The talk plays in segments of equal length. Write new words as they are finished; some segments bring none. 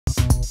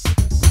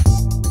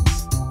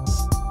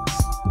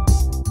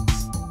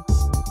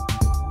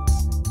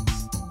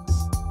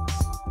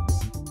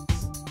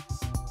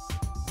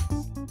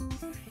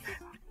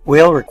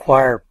will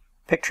require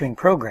picturing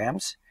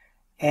programs,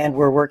 and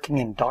we're working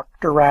in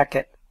Dr.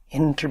 Racket,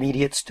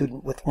 Intermediate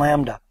Student with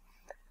Lambda.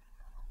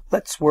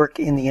 Let's work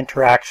in the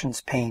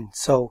Interactions pane.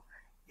 So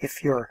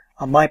if you're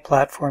on my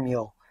platform,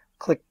 you'll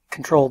click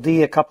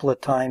Control-D a couple of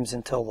times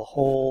until the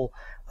whole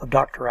of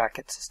Dr.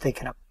 Rackets is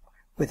taken up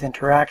with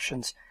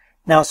interactions.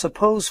 Now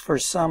suppose for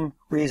some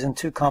reason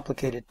too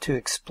complicated to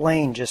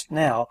explain just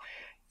now,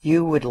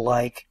 you would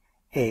like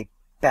a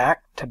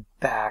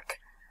back-to-back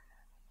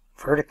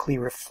vertically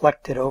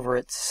reflected over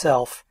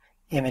itself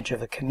image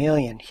of a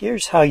chameleon.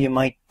 Here's how you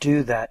might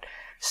do that,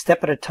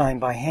 step at a time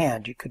by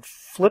hand. You could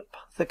flip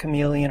the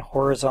chameleon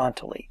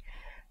horizontally.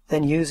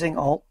 Then using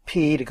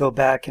Alt-P to go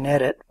back and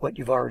edit what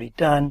you've already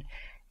done,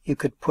 you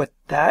could put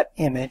that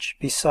image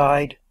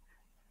beside,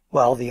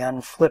 well, the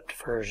unflipped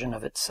version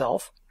of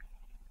itself.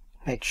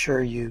 Make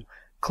sure you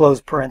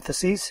close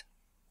parentheses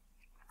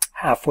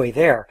halfway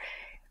there.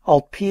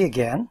 Alt-P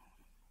again.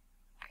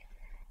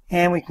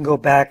 And we can go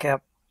back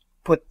up,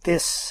 put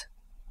this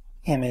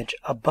image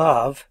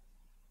above.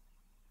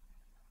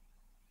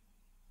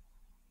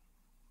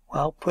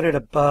 Well, put it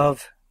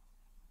above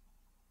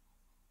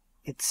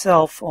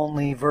itself,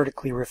 only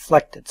vertically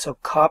reflected. So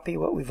copy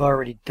what we've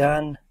already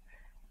done.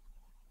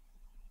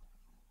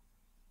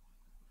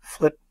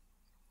 Flip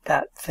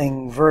that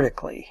thing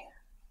vertically.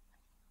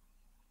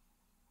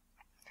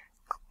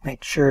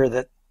 Make sure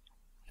that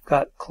you've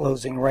got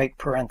closing right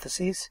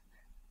parentheses.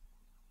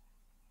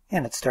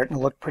 And it's starting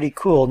to look pretty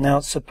cool. Now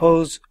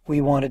suppose we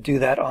want to do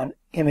that on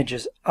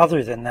images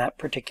other than that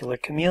particular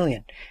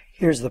chameleon.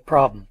 Here's the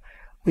problem.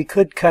 We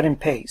could cut and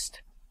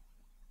paste,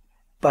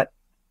 but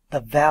the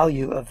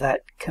value of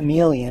that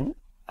chameleon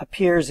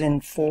appears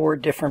in 4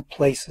 different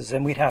places,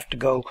 and we'd have to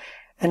go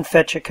and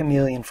fetch a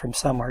chameleon from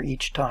somewhere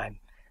each time.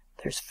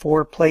 There's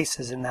 4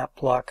 places in that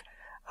block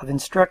of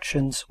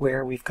instructions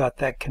where we've got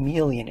that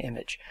chameleon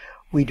image.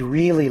 We'd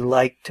really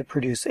like to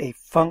produce a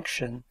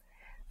function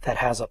that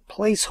has a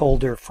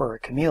placeholder for a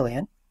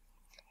chameleon,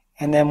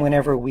 and then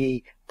whenever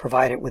we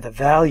provide it with a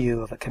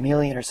value of a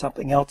chameleon or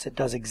something else, it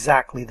does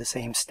exactly the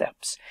same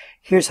steps.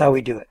 Here's how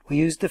we do it. We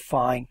use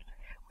define.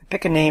 We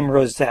pick a name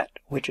Rosette,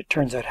 which it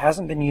turns out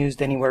hasn't been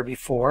used anywhere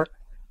before,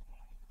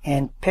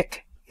 and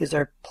pick is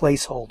our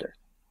placeholder.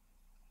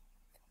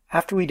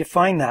 After we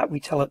define that, we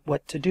tell it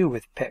what to do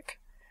with pick.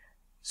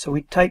 So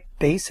we type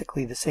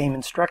basically the same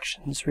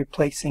instructions,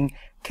 replacing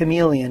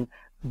chameleon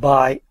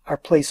by our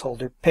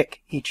placeholder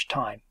pick each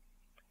time.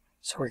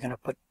 So we're going to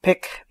put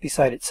pick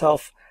beside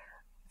itself,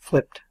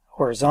 flipped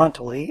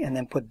horizontally, and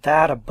then put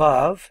that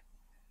above.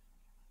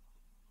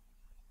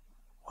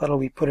 What'll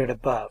we put it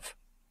above?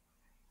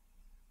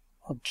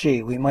 Well,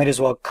 gee, we might as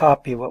well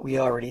copy what we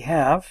already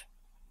have.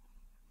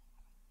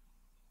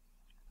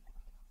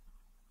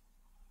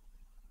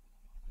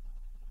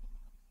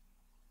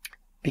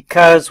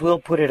 Because we'll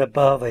put it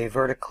above a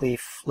vertically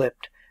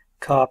flipped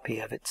copy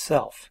of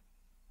itself.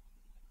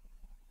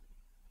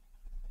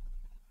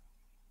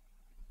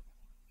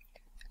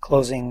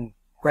 Closing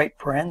right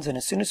parens, and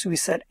as soon as we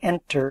set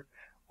enter,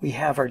 we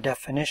have our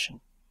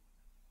definition.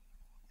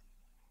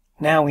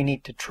 Now we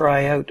need to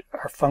try out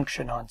our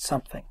function on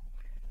something.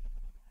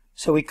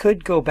 So we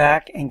could go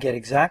back and get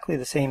exactly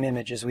the same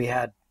image as we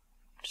had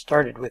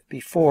started with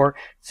before,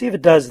 see if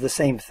it does the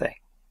same thing.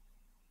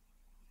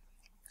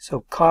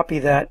 So copy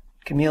that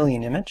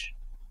chameleon image,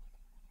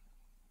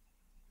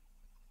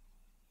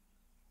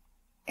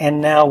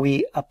 and now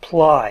we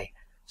apply,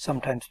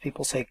 sometimes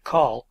people say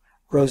call,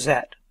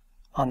 Rosette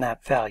on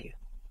that value.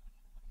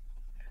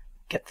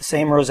 Get the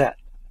same Rosette.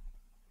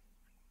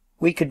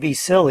 We could be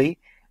silly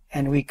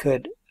and we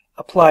could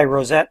apply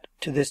Rosette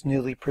to this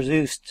newly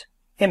produced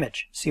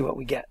image, see what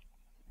we get.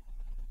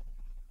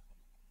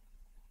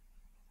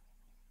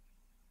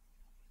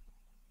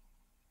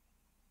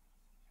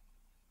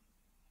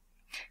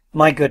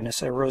 My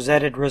goodness, a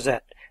rosetted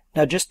Rosette.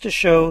 Now just to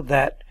show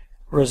that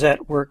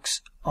Rosette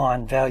works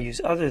on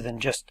values other than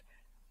just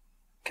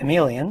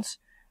chameleons,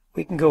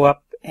 we can go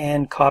up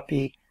and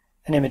copy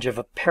an image of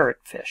a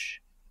parrotfish.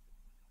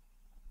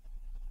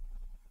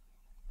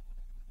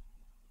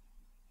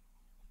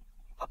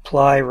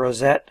 Apply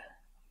Rosette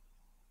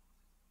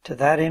to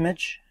that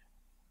image,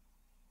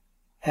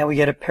 and we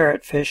get a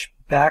parrotfish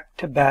back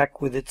to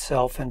back with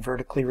itself and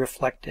vertically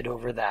reflected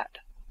over that.